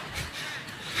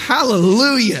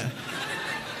 hallelujah.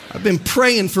 I've been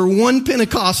praying for one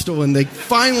Pentecostal and they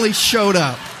finally showed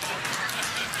up.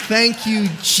 Thank you,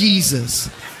 Jesus.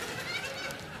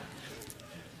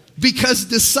 Because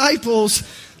disciples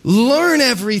learn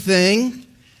everything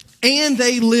and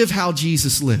they live how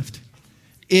Jesus lived.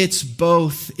 It's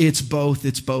both.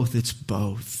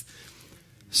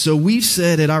 So we've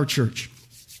said at our church,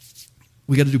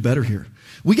 we got to do better here.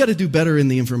 We got to do better in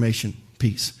the information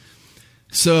piece.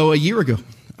 So a year ago,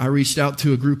 I reached out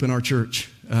to a group in our church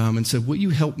and said, will you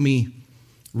help me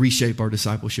reshape our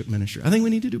discipleship ministry? I think we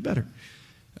need to do better.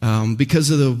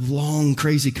 Because of the long,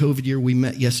 crazy COVID year, we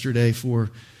met yesterday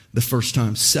for the first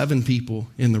time. 7 people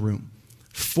in the room.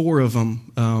 4 of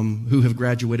them who have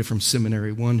graduated from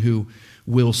seminary. 1 who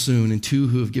will soon, and 2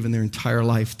 who have given their entire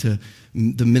life to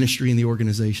the ministry and the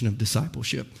organization of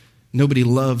discipleship. Nobody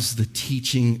loves the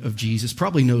teaching of Jesus,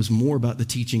 probably knows more about the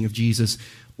teaching of Jesus,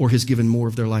 or has given more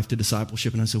of their life to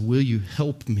discipleship. And I said, will you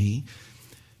help me?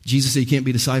 Jesus said you can't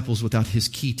be disciples without his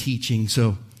key teaching.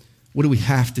 So what do we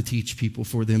have to teach people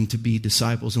for them to be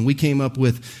disciples? And we came up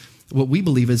with what we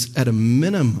believe is at a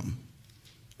minimum,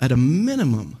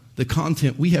 the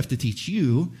content we have to teach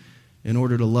you in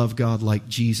order to love God like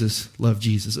Jesus loved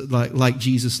Jesus, like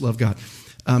Jesus loved God.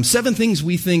 7 things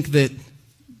we think that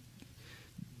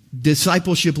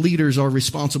discipleship leaders are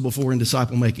responsible for in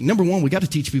disciple making. Number 1, we got to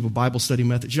teach people Bible study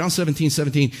methods. John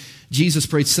 17:17, Jesus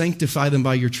prayed, sanctify them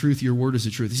by your truth. Your word is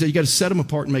the truth. He said, you got to set them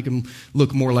apart and make them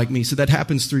look more like me. So that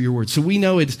happens through your word. So we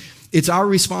know it's our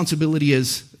responsibility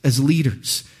as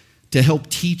leaders to help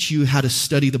teach you how to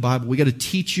study the Bible. We got to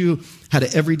teach you how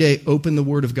to every day open the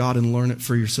Word of God and learn it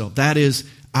for yourself. That is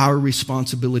our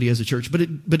responsibility as a church. But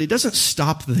it doesn't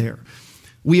stop there.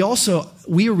 We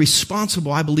are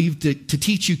responsible, I believe, to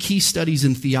teach you key studies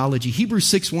in theology. Hebrews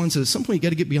 6:1 says at some point you got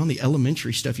to get beyond the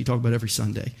elementary stuff you talk about every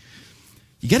Sunday.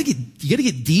 You got to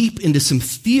get deep into some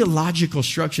theological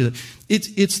structure.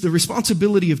 It's the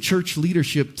responsibility of church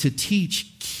leadership to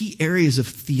teach key areas of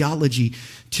theology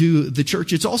to the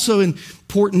church. It's also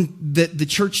important that the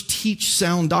church teach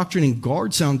sound doctrine and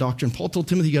guard sound doctrine. Paul told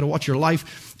Timothy, you got to watch your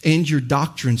life and your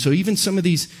doctrine. So even some of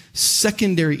these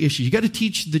secondary issues, you got to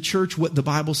teach the church what the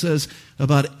Bible says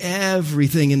about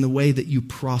everything in the way that you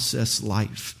process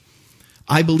life.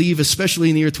 I believe, especially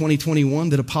in the year 2021,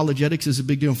 that apologetics is a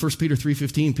big deal. In 1 Peter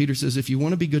 3:15, Peter says, if you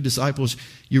want to be good disciples,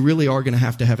 you really are going to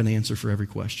have an answer for every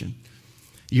question.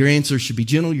 Your answer should be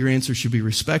gentle. Your answer should be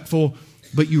respectful.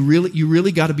 But you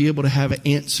really got to be able to have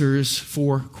answers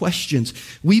for questions.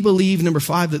 We believe, number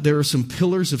 5, that there are some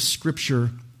pillars of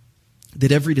Scripture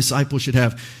that every disciple should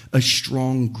have a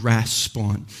strong grasp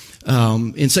on.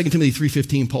 In 2 Timothy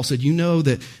 3:15, Paul said, you know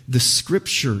that the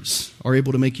Scriptures are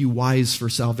able to make you wise for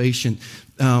salvation.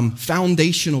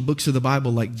 Foundational books of the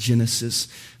Bible like Genesis,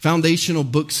 foundational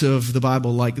books of the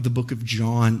Bible like the book of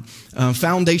John,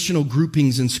 foundational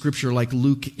groupings in Scripture like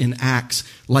Luke in Acts,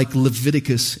 like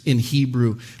Leviticus in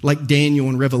Hebrew, like Daniel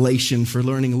in Revelation for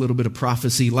learning a little bit of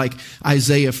prophecy, like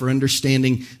Isaiah for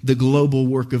understanding the global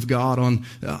work of God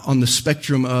on the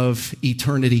spectrum of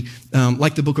eternity. study,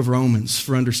 like the book of Romans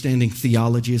for understanding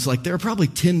theology. It's like there are probably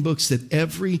 10 books that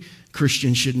every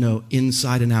Christian should know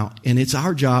inside and out. And it's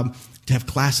our job to have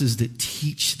classes that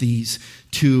teach these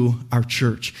to our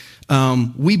church.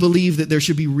 We believe that there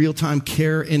should be real-time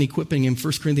care and equipping. In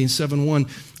 1 Corinthians 7:1,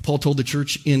 Paul told the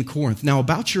church in Corinth, now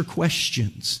about your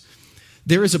questions,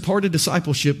 there is a part of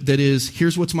discipleship that is,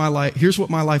 here's what my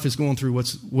life is going through,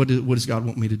 what does God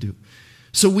want me to do?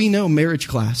 So we know marriage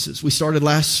classes. We started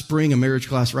last spring a marriage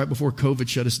class right before COVID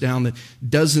shut us down that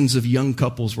dozens of young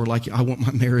couples were like, I want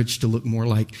my marriage to look more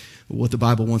like what the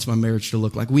Bible wants my marriage to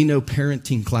look like. We know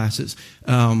parenting classes.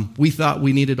 We thought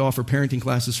we needed to offer parenting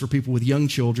classes for people with young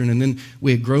children, and then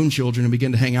we had grown children and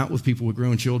began to hang out with people with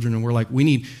grown children, and we're like, we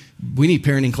need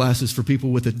parenting classes for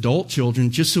people with adult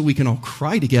children just so we can all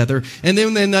cry together, and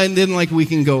then like we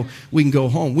can go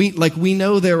home. We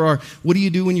know there are, what do you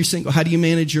do when you're single? How do you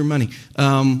manage your money?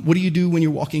 What do you do when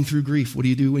you're walking through grief? What do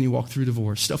you do when you walk through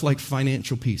divorce? Stuff like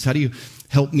financial peace. How do you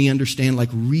help me understand like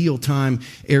real-time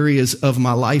areas of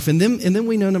my life? And then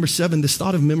we know, number 7, this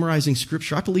thought of memorizing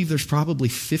Scripture. I believe there's probably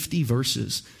 50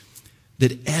 verses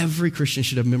that every Christian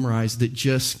should have memorized that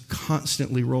just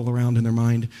constantly roll around in their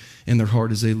mind and their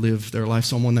heart as they live their life.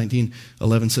 Psalm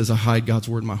 119:11 says, I hide God's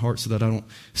word in my heart so that I don't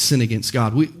sin against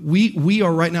God. We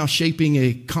are right now shaping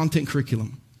a content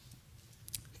curriculum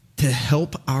to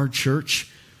help our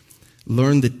church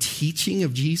learn the teaching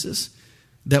of Jesus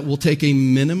that will take a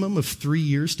minimum of 3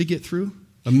 years to get through,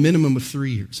 a minimum of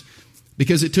 3 years.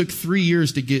 Because it took 3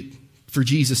 years for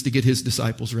Jesus to get his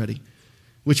disciples ready.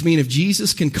 Which means if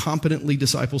Jesus can competently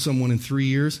disciple someone in 3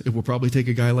 years, it will probably take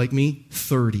a guy like me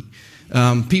 30.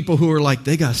 People who are like,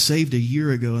 they got saved a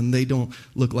year ago and they don't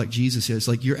look like Jesus yet. It's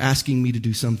like, you're asking me to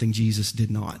do something Jesus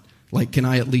did not. Like, can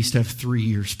I at least have 3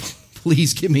 years?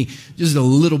 Please give me just a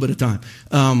little bit of time.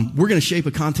 We're going to shape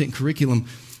a content curriculum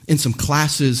in some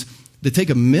classes that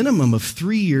take a minimum of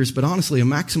 3 years, but honestly, a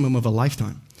maximum of a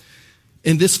lifetime.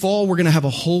 And this fall, we're going to have a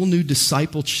whole new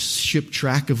discipleship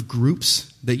track of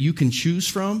groups that you can choose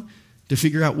from to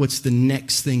figure out what's the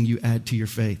next thing you add to your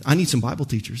faith. I need some Bible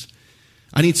teachers.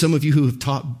 I need some of you who have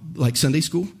taught like Sunday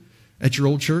school at your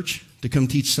old church to come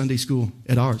teach Sunday school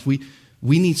at ours. We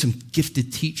need some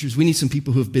gifted teachers. We need some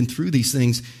people who have been through these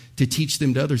things to teach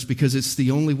them to others, because it's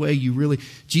the only way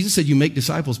Jesus said you make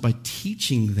disciples by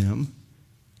teaching them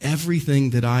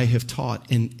everything that I have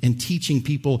taught and teaching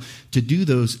people to do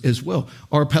those as well.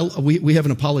 We have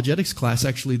an apologetics class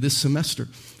actually this semester.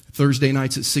 Thursday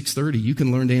nights at 6:30. You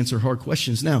can learn to answer hard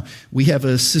questions. Now, we have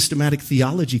a systematic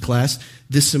theology class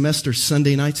this semester,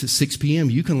 Sunday nights at 6 p.m.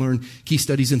 You can learn key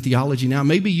studies in theology. Now,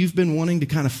 maybe you've been wanting to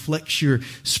kind of flex your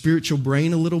spiritual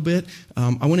brain a little bit. I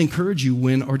want to encourage you,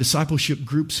 when our discipleship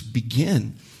groups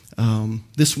begin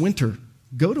this winter,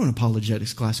 go to an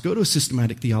apologetics class. Go to a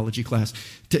systematic theology class.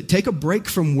 Take a break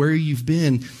from where you've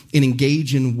been and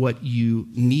engage in what you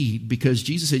need, because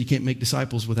Jesus said you can't make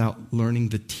disciples without learning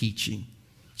the teaching.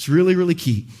 It's really, really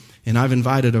key. And I've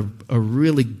invited a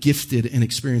really gifted and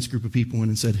experienced group of people in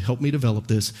and said, help me develop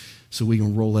this so we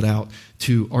can roll it out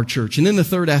to our church. And then the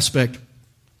third aspect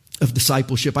of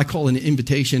discipleship, I call it an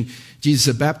invitation. Jesus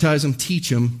said, baptize them, teach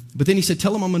them. But then he said,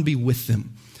 tell them I'm going to be with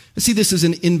them. I see this as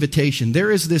an invitation. There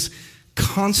is this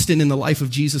constant in the life of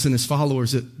Jesus and his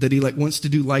followers that he wants to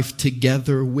do life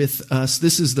together with us.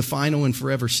 This is the final and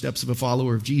forever steps of a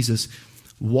follower of Jesus.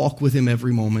 Walk with him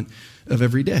every moment of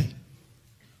every day.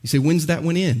 You say, when's that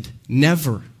one end?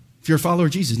 Never. If you're a follower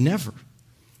of Jesus, never.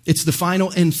 It's the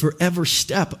final and forever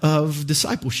step of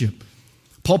discipleship.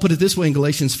 Paul put it this way in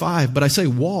Galatians 5, but I say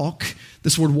walk.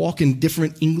 This word walk in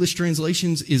different English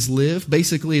translations is live.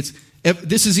 Basically,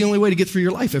 this is the only way to get through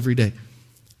your life every day.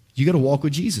 You got to walk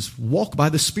with Jesus. Walk by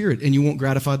the Spirit, and you won't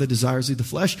gratify the desires of the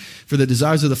flesh. For the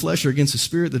desires of the flesh are against the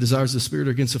Spirit. The desires of the Spirit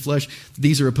are against the flesh.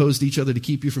 These are opposed to each other to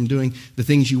keep you from doing the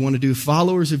things you want to do.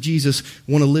 Followers of Jesus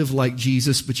want to live like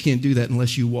Jesus, but you can't do that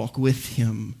unless you walk with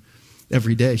him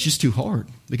every day. It's just too hard,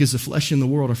 because the flesh and the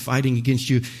world are fighting against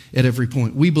you at every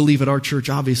point. We believe at our church,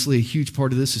 obviously, a huge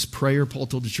part of this is prayer. Paul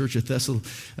told the church at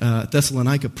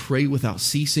Thessalonica, pray without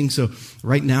ceasing. So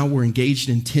right now we're engaged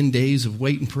in 10 days of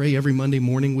wait and pray. Every Monday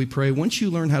morning we pray. Once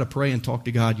you learn how to pray and talk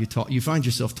to God, you find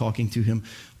yourself talking to him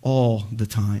all the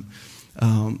time.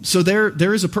 So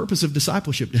there is a purpose of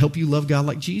discipleship, to help you love God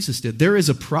like Jesus did. There is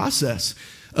a process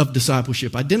of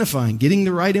discipleship, identifying, getting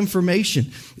the right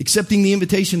information, accepting the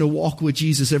invitation to walk with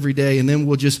Jesus every day, and then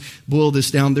we'll just boil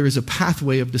this down. There is a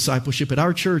pathway of discipleship. At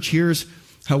our church, here's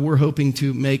how we're hoping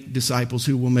to make disciples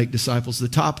who will make disciples. The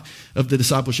top of the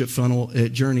discipleship funnel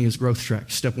at Journey is Growth Track,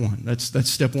 step one. That's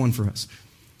step one for us.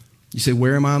 You say,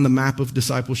 where am I on the map of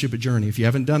discipleship at Journey? If you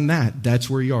haven't done that, that's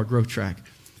where you are, Growth Track.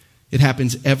 It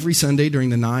happens every Sunday during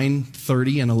the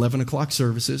 9:30 and 11 o'clock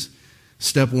services.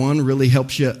 Step 1 really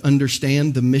helps you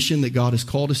understand the mission that God has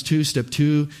called us to. Step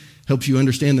 2 helps you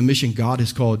understand the mission God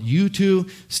has called you to.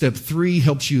 Step 3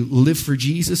 helps you live for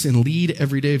Jesus and lead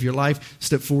every day of your life.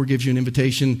 Step 4 gives you an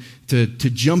invitation to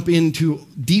jump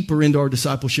deeper into our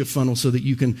discipleship funnel so that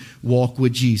you can walk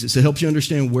with Jesus. It helps you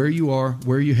understand where you are,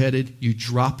 where you're headed. You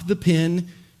drop the pin.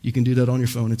 You can do that on your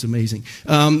phone. It's amazing.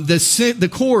 The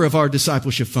core of our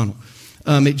discipleship funnel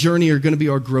at Journey are going to be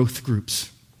our growth groups,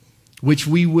 which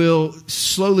we will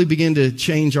slowly begin to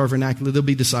change our vernacular. There'll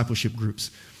be discipleship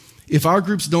groups. If our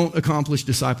groups don't accomplish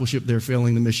discipleship, they're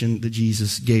failing the mission that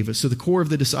Jesus gave us. So the core of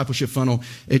the discipleship funnel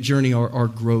at Journey are our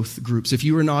growth groups. If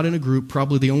you are not in a group,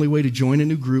 probably the only way to join a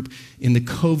new group in the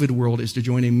COVID world is to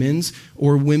join a men's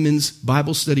or women's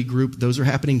Bible study group. Those are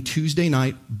happening Tuesday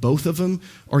night. Both of them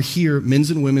are here, men's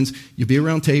and women's. You'll be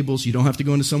around tables. You don't have to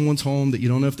go into someone's home that you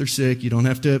don't know if they're sick. You don't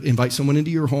have to invite someone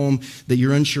into your home that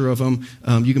you're unsure of them.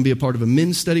 You can be a part of a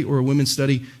men's study or a women's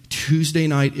study Tuesday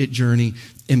night at Journey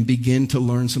and begin to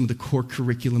learn some of the core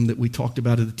curriculum that we talked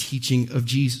about of the teaching of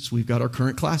Jesus. We've got our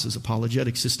current classes,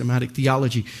 apologetics, systematic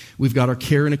theology. We've got our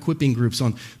care and equipping groups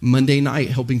on Monday night,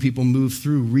 helping people move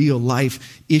through real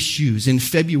life issues. In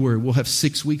February, we'll have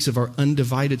 6 weeks of our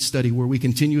undivided study where we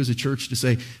continue as a church to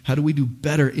say, how do we do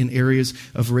better in areas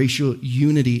of racial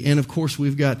unity? And of course,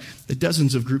 we've got the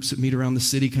dozens of groups that meet around the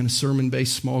city, kind of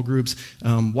sermon-based small groups,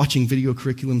 watching video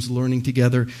curriculums, learning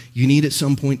together. You need at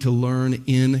some point to learn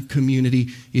in community.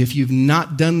 If you've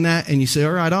not done that and you say,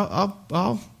 all right,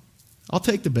 I'll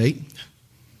take the bait.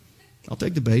 I'll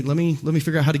take the bait. Let me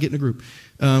figure out how to get in a group.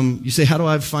 You say, how do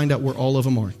I find out where all of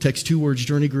them are? Text 2 words,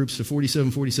 Journey groups to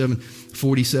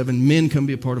 474747. Men come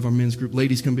be a part of our men's group.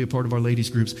 Ladies come be a part of our ladies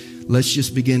groups. Let's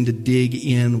just begin to dig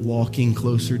in, walking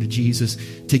closer to Jesus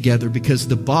together, because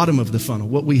the bottom of the funnel,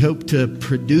 what we hope to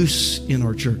produce in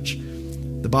our church,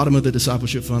 the bottom of the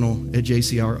discipleship funnel at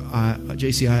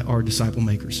JCI are disciple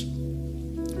makers.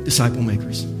 Disciple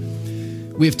makers.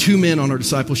 We have 2 men on our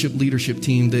discipleship leadership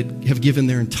team that have given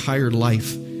their entire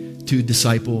life to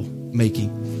disciple making.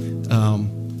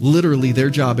 Literally, their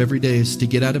job every day is to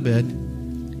get out of bed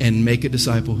and make a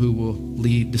disciple who will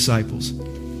lead disciples.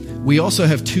 We also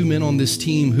have 2 men on this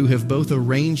team who have both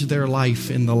arranged their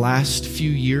life in the last few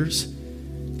years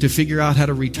to figure out how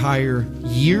to retire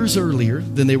years earlier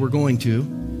than they were going to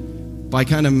by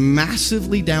kind of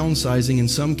massively downsizing in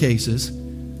some cases,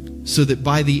 so that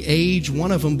by the age,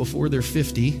 one of them before they're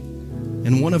 50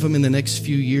 and one of them in the next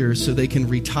few years, so they can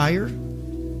retire,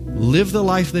 live the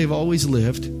life they've always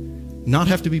lived, not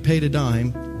have to be paid a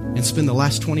dime, and spend the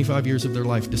last 25 years of their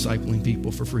life discipling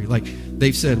people for free. Like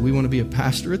they've said, we want to be a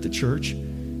pastor at the church.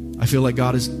 I feel like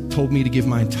God has told me to give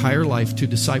my entire life to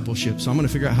discipleship, so I'm going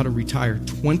to figure out how to retire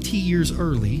 20 years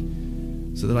early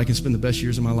so that I can spend the best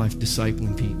years of my life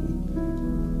discipling people.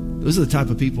 Those are the type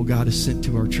of people God has sent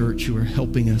to our church who are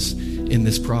helping us in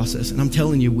this process. And I'm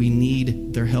telling you, we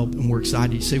need their help, and we're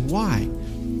excited. You say, why?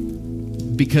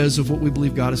 Because of what we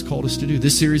believe God has called us to do.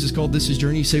 This series is called This Is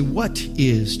Journey. You say, what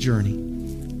is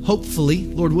Journey? Hopefully,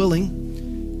 Lord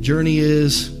willing, Journey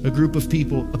is a group of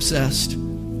people obsessed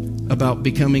about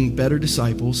becoming better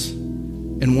disciples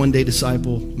and one day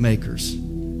disciple makers.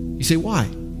 You say, why?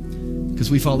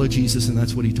 Because we follow Jesus, and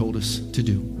that's what he told us to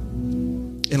do.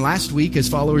 And last week, as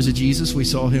followers of Jesus, we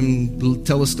saw him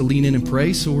tell us to lean in and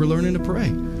pray, so we're learning to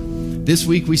pray. This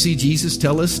week, we see Jesus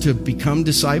tell us to become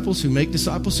disciples who make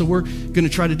disciples, so we're going to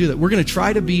try to do that. We're going to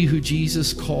try to be who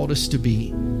Jesus called us to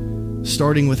be,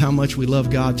 starting with how much we love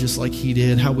God just like he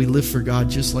did, how we live for God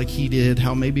just like he did,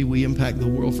 how maybe we impact the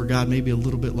world for God maybe a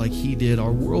little bit like he did.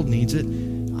 Our world needs it.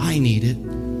 I need it.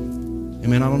 And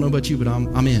man, I don't know about you, but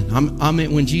I'm in. I'm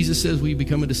in. When Jesus says we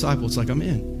become a disciple, it's like I'm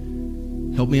in.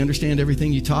 Help me understand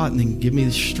everything you taught, and then give me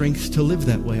the strength to live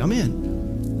that way. I'm in.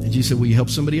 And you said, will you help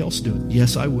somebody else do it?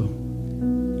 Yes, I will.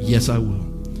 Yes, I will.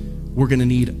 We're going to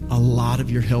need a lot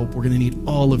of your help. We're going to need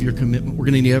all of your commitment. We're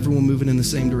going to need everyone moving in the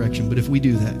same direction. But if we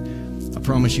do that, I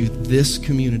promise you, this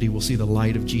community will see the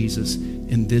light of Jesus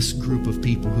in this group of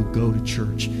people who go to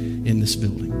church in this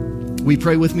building. Will you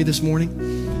pray with me this morning?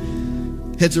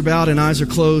 Heads are bowed and eyes are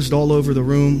closed all over the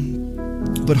room,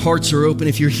 but hearts are open.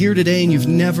 If you're here today and you've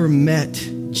never met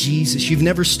Jesus, you've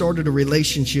never started a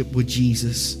relationship with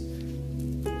Jesus,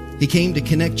 he came to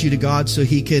connect you to God so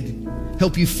he could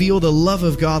help you feel the love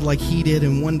of God like he did,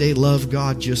 and one day love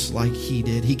God just like he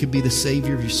did. He could be the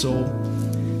Savior of your soul.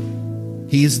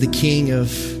 He is the King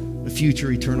of a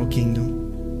future eternal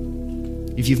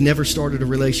kingdom. If you've never started a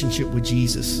relationship with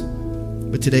Jesus,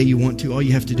 but today you want to, all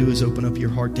you have to do is open up your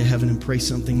heart to heaven and pray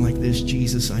something like this.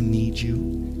 Jesus, I need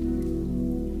you.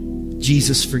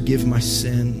 Jesus, forgive my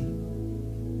sin.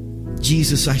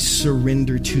 Jesus, I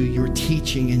surrender to your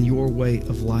teaching and your way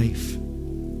of life.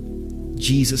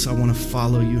 Jesus, I want to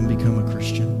follow you and become a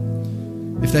Christian.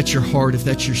 If that's your heart, if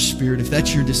that's your spirit, if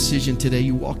that's your decision today,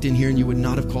 you walked in here and you would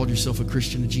not have called yourself a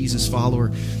Christian, a Jesus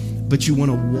follower, but you want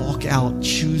to walk out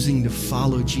choosing to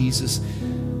follow Jesus,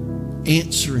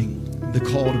 answering the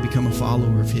call to become a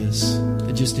follower of his.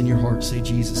 And just in your heart say,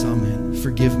 Jesus, I'm in.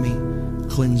 Forgive me,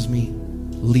 cleanse me,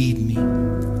 lead me,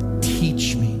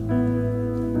 teach me.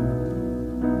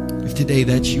 If today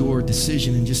that's your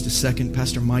decision, in just a second,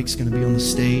 Pastor Mike's going to be on the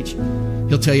stage.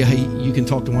 He'll tell you how you can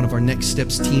talk to one of our Next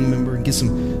Steps team member and get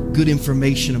some good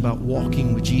information about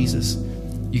walking with Jesus.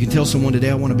 You can tell someone today,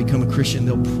 I want to become a Christian.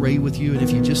 They'll pray with you. And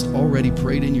if you just already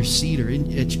prayed in your seat or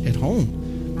at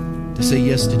home to say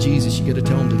yes to Jesus, you got to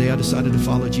tell them, today I decided to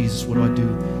follow Jesus. What do I do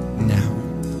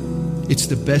now? It's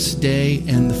the best day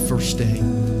and the first day.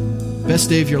 Best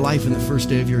day of your life and the first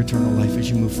day of your eternal life as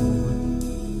you move forward.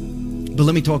 But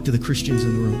let me talk to the Christians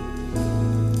in the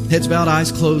room. Heads bowed,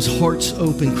 eyes closed, hearts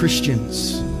open.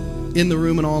 Christians in the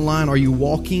room and online, are you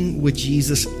walking with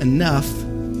Jesus enough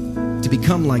to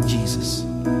become like Jesus?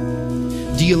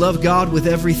 Do you love God with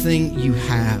everything you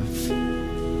have?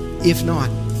 If not,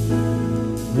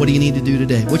 what do you need to do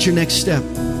today? What's your next step?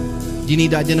 Do you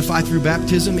need to identify through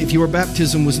baptism? If your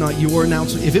baptism was not your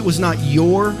announcement, if it was not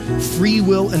your free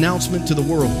will announcement to the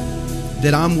world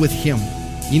that I'm with him,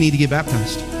 you need to get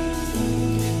baptized.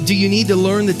 Do you need to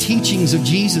learn the teachings of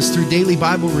Jesus through daily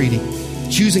Bible reading,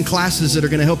 choosing classes that are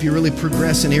going to help you really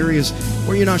progress in areas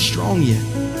where you're not strong yet?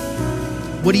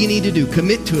 What do you need to do?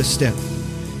 Commit to a step,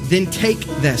 then take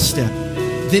that step,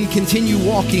 then continue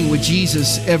walking with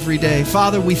Jesus every day.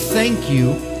 Father, we thank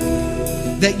you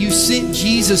that you sent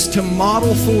Jesus to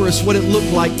model for us what it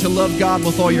looked like to love God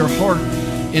with all your heart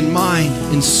and mind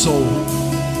and soul.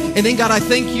 And then, God, I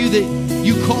thank you that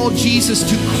you called Jesus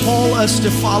to call us to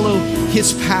follow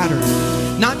his pattern.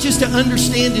 Not just to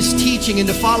understand his teaching and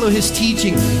to follow his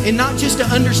teaching, and not just to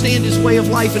understand his way of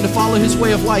life and to follow his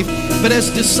way of life, but as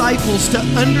disciples to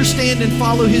understand and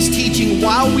follow his teaching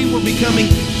while we were becoming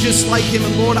just like him.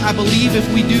 And Lord, I believe if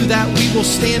we do that, we will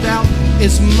stand out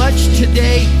as much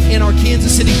today in our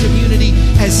Kansas City community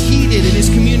as he did in his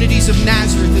communities of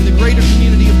Nazareth, in the greater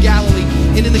community of Galilee,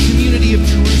 and in the community of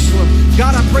Jerusalem.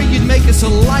 God, I pray you'd make us a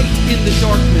light in the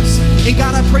darkness. And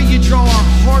God, I pray you draw our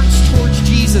hearts towards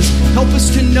Jesus. Help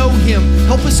us to know him.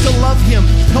 Help us to love him.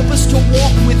 Help us to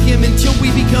walk with him until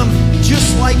we become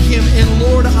just like him. And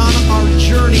Lord, on our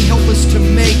journey, help us to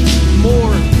make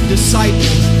more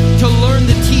disciples, to learn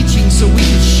the teaching so we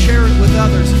can share it with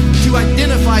others, to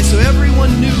identify so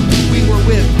everyone knew